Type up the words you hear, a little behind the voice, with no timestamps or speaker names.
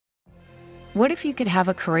What if you could have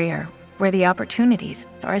a career where the opportunities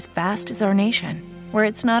are as vast as our nation, where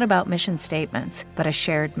it's not about mission statements, but a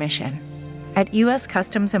shared mission? At U.S.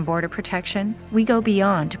 Customs and Border Protection, we go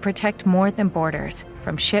beyond to protect more than borders.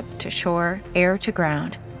 From ship to shore, air to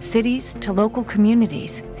ground, cities to local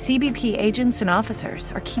communities, CBP agents and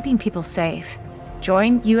officers are keeping people safe.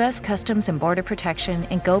 Join U.S. Customs and Border Protection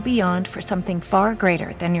and go beyond for something far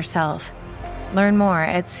greater than yourself. Learn more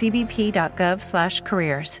at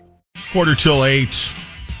cbp.gov/careers. 7:45.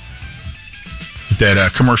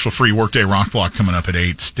 That commercial-free Workday Rock Block coming up at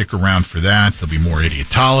 8. Stick around for that. There'll be more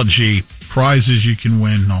idiotology, prizes you can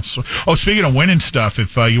win. Also, speaking of winning stuff,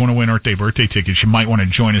 if you want to win Earth Day birthday tickets, you might want to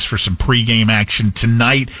join us for some pregame action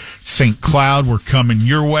tonight. St. Cloud, we're coming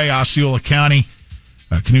your way. Osceola County,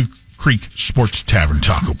 Canoe Creek Sports Tavern,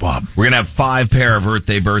 Taco Bob. We're going to have 5 pair of Earth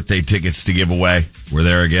Day birthday tickets to give away. We're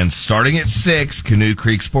there again starting at 6, Canoe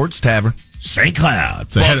Creek Sports Tavern, St.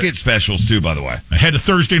 Cloud. Bucket specials, too, by the way. Ahead of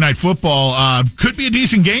Thursday night football, could be a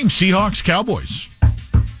decent game. Seahawks, Cowboys.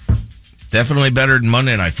 Definitely better than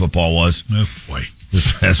Monday Night Football was. Oh, boy.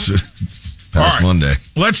 This past Monday.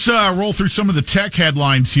 Let's roll through some of the tech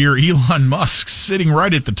headlines here. Elon Musk sitting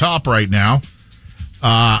right at the top right now.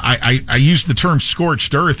 I used the term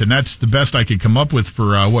scorched earth, and that's the best I could come up with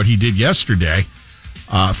for what he did yesterday.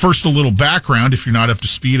 First, a little background, if you're not up to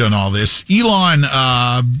speed on all this. Elon,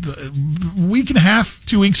 week and a half,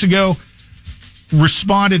 2 weeks ago,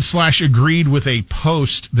 responded/agreed with a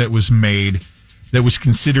post that was made that was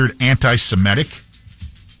considered anti-Semitic.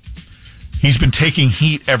 He's been taking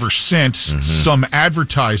heat ever since. Mm-hmm. Some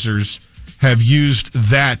advertisers have used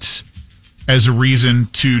that as a reason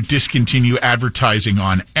to discontinue advertising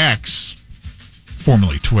on X,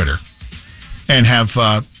 formerly Twitter, and have,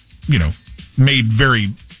 made very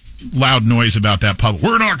loud noise about that public.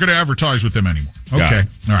 We're not going to advertise with them anymore. Okay.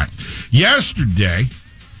 All right. Yesterday,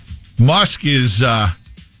 Musk is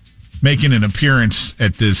making an appearance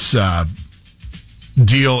at this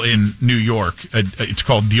deal in New York. It's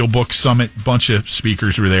called Deal Book Summit. A bunch of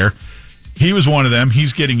speakers were there. He was one of them.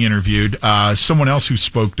 He's getting interviewed. Someone else who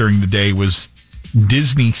spoke during the day was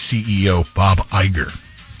Disney CEO Bob Iger.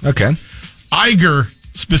 Okay. Iger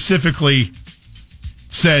specifically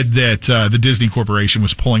said that the Disney Corporation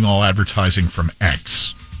was pulling all advertising from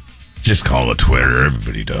X. Just call it Twitter.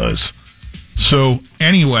 Everybody does. So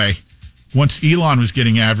anyway, once Elon was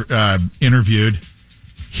getting interviewed,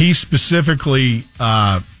 he specifically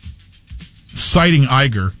citing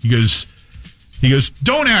Iger, he goes,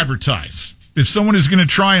 don't advertise. If someone is going to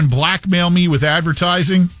try and blackmail me with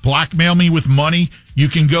advertising, blackmail me with money, you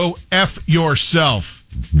can go F yourself.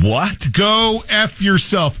 What? Go F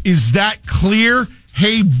yourself. Is that clear?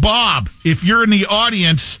 Hey, Bob, if you're in the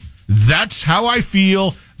audience, that's how I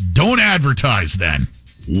feel. Don't advertise then.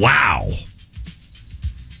 Wow.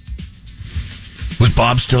 Was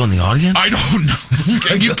Bob still in the audience? I don't know.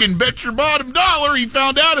 You can bet your bottom dollar he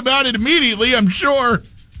found out about it immediately, I'm sure.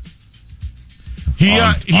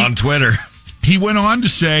 On Twitter. He went on to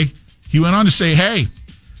say, hey,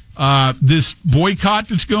 this boycott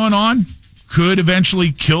that's going on could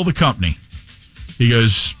eventually kill the company. He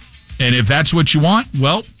goes, and if that's what you want,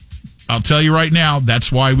 well, I'll tell you right now, that's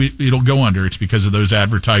why it'll go under. It's because of those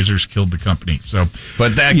advertisers killed the company. So,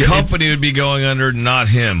 but that company would be going under, not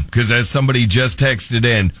him. Because as somebody just texted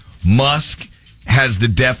in, Musk has the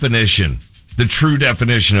true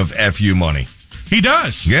definition of FU money. He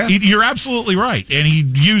does. Yeah. You're absolutely right. And he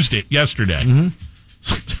used it yesterday. Mm-hmm.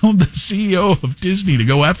 Tell the CEO of Disney to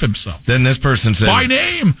go F himself. Then this person said, by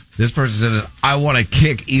name. This person says, I want to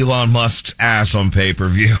kick Elon Musk's ass on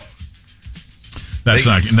pay-per-view. That's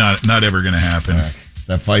not ever going to happen. Right.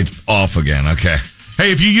 That fight's off again. Okay.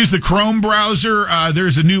 Hey, if you use the Chrome browser,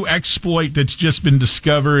 there's a new exploit that's just been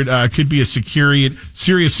discovered. Could be a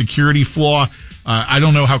serious security flaw. I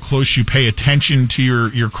don't know how close you pay attention to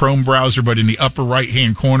your Chrome browser, but in the upper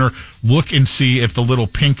right-hand corner, look and see if the little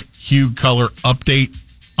pink hue color update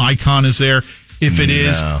icon is there. If it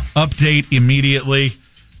is, update immediately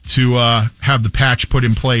to have the patch put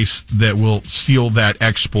in place that will seal that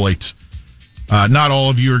exploit. Not all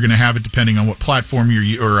of you are going to have it, depending on what platform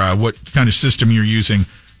or what kind of system you're using.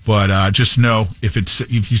 But just know if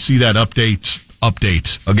you see that update.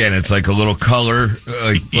 Again, it's like a little color.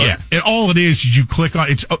 Yeah, and all it is you click on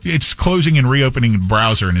it's closing and reopening the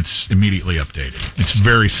browser, and it's immediately updated. It's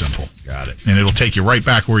very simple. Got it. And it'll take you right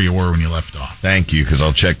back where you were when you left off. Thank you, because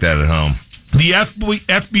I'll check that at home. The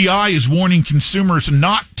FBI is warning consumers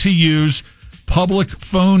not to use public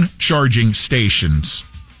phone charging stations.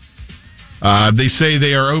 They say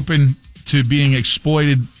they are open to being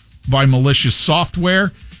exploited by malicious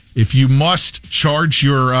software. If you must charge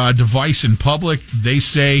your device in public, they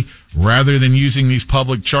say rather than using these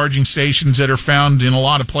public charging stations that are found in a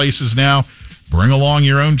lot of places now, bring along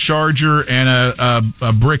your own charger and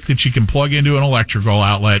a brick that you can plug into an electrical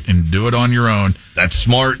outlet and do it on your own. That's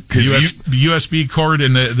smart. USB cord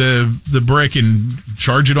and the brick and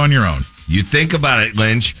charge it on your own. You think about it,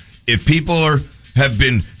 Lynch. If people have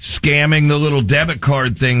been scamming the little debit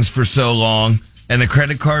card things for so long and the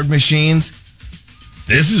credit card machines,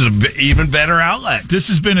 this is an even better outlet. This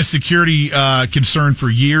has been a security concern for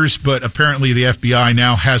years, but apparently the FBI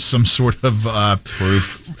now has some sort of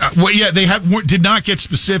proof. Well, yeah, they did not get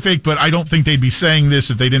specific, but I don't think they'd be saying this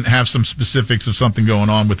if they didn't have some specifics of something going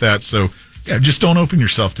on with that. So, yeah, just don't open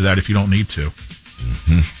yourself to that if you don't need to.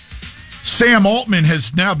 Mm-hmm. Sam Altman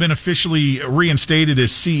has now been officially reinstated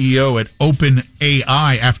as CEO at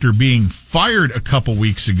OpenAI after being fired a couple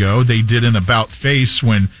weeks ago. They did an about-face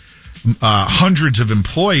when hundreds of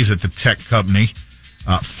employees at the tech company,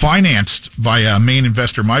 financed by main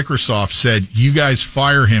investor Microsoft, said, you guys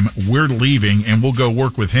fire him, we're leaving, and we'll go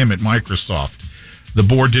work with him at Microsoft. The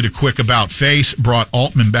board did a quick about-face, brought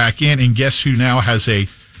Altman back in, and guess who now has a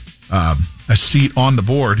seat on the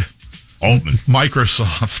board? Altman.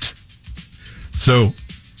 Microsoft. So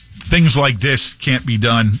things like this can't be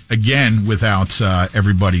done again without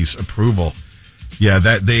everybody's approval. Yeah,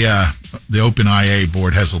 that the OpenAI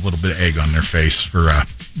board has a little bit of egg on their face for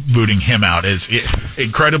booting him out. As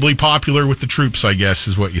incredibly popular with the troops, I guess,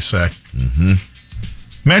 is what you say. Mm-hmm.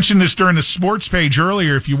 Mentioned this during the sports page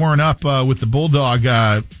earlier. If you weren't up with the Bulldog,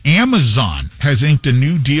 Amazon has inked a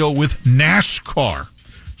new deal with NASCAR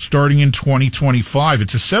starting in 2025.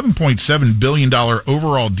 It's a $7.7 billion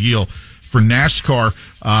overall deal for NASCAR,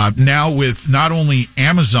 now with not only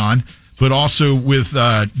Amazon, but also with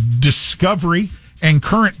Discovery and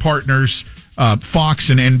current partners, Fox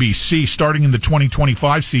and NBC. Starting in the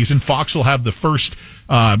 2025 season, Fox will have the first,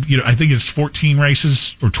 I think it's 14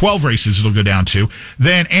 races or 12 races it'll go down to.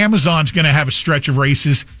 Then Amazon's going to have a stretch of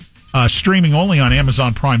races streaming only on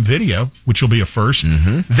Amazon Prime Video, which will be a first.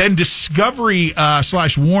 Mm-hmm. Then Discovery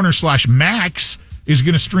 / Warner / Max is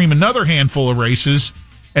going to stream another handful of races.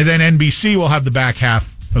 And then NBC will have the back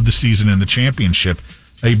half of the season in the championship.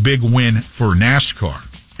 A big win for NASCAR.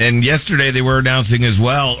 And yesterday they were announcing as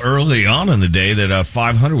well, early on in the day, that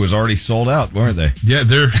 500 was already sold out, weren't they? Yeah,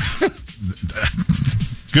 they're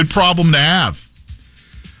good problem to have.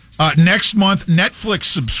 Next month, Netflix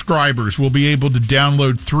subscribers will be able to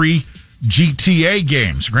download 3 GTA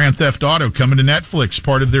games. Grand Theft Auto coming to Netflix,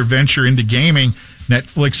 part of their venture into gaming.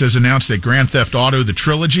 Netflix has announced that Grand Theft Auto, the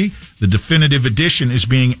trilogy, the definitive edition, is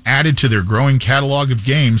being added to their growing catalog of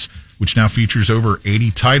games, which now features over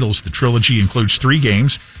 80 titles. The trilogy includes 3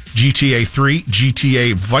 games, GTA 3,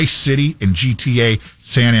 GTA Vice City, and GTA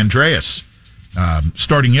San Andreas.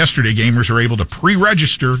 Starting yesterday, gamers are able to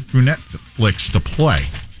pre-register through Netflix to play.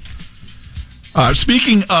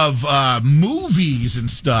 Speaking of movies and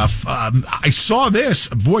stuff, I saw this.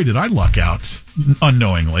 Boy, did I luck out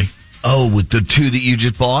unknowingly. Oh, with the 2 that you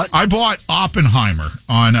just bought? I bought Oppenheimer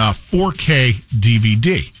on 4K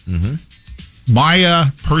DVD. Mm-hmm. My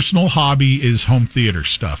personal hobby is home theater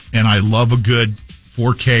stuff, and I love a good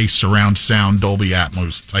 4K surround sound Dolby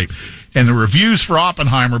Atmos type. And the reviews for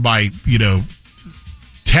Oppenheimer by,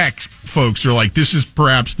 tech folks are like, this is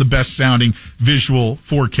perhaps the best sounding visual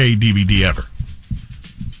 4K DVD ever.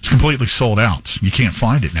 It's completely sold out. You can't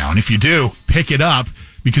find it now. And if you do, pick it up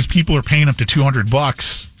because people are paying up to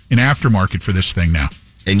 $200 in aftermarket for this thing now.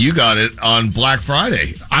 And you got it on Black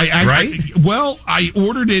Friday, right? I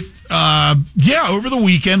ordered it, over the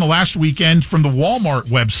weekend, the last weekend, from the Walmart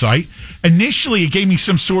website. Initially, it gave me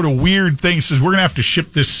some sort of weird thing. It says, we're going to have to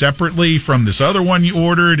ship this separately from this other one you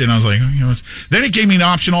ordered. And I was like, then it gave me an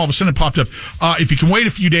option. All of a sudden, it popped up. If you can wait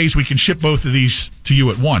a few days, we can ship both of these to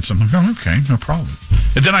you at once. I'm like, oh, okay, no problem.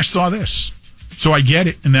 And then I saw this. So I get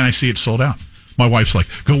it, and then I see it sold out. My wife's like,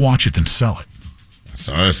 go watch it, then sell it. That's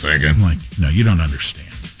what I was thinking. I'm like, no, you don't understand.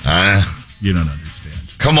 You don't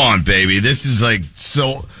understand. Come on, baby. This is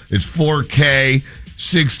it's 4K,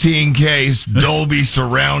 16K, Dolby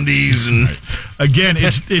surroundies, and again,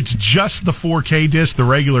 it's just the 4K disc. The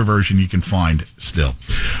regular version you can find still.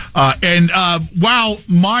 Wow,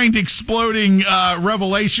 mind exploding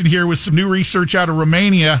revelation here with some new research out of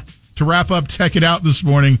Romania to wrap up Tech It Out this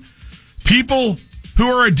morning. People who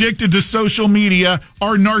are addicted to social media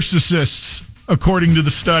are narcissists, according to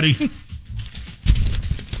the study.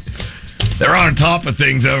 They're on top of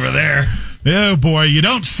things over there. Oh, boy, you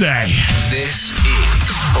don't say. This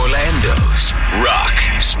is Orlando's Rock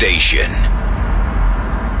Station.